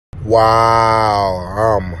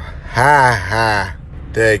Wow, I'm high.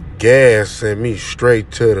 That gas sent me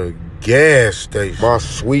straight to the gas station. My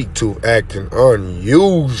sweet tooth acting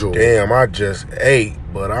unusual. Damn, I just ate,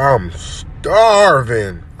 but I'm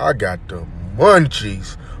starving. I got the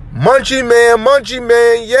munchies. Munchie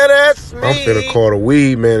man, yeah, that's me. I'm finna call the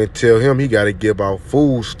weed man and tell him he gotta give out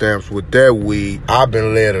food stamps with that weed. I've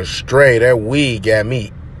been led astray. That weed got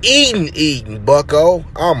me eating, bucko.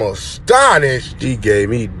 I'm astonished. He gave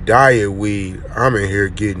me diet weed. I'm in here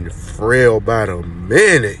getting frail by the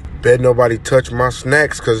minute. Bet nobody touch my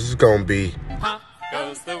snacks, cause it's gonna be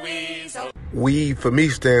goes the weasel. Weed for me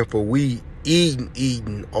stand for we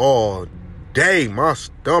eating all day. My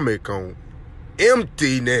stomach on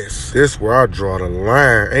emptiness. This where I draw the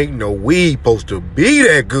line. Ain't no weed supposed to be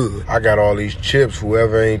that good. I got all these chips.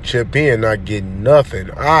 Whoever ain't chip in not getting nothing.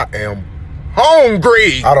 I am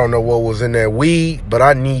hungry. I don't know what was in that weed, but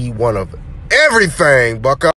I need one of everything, bucko.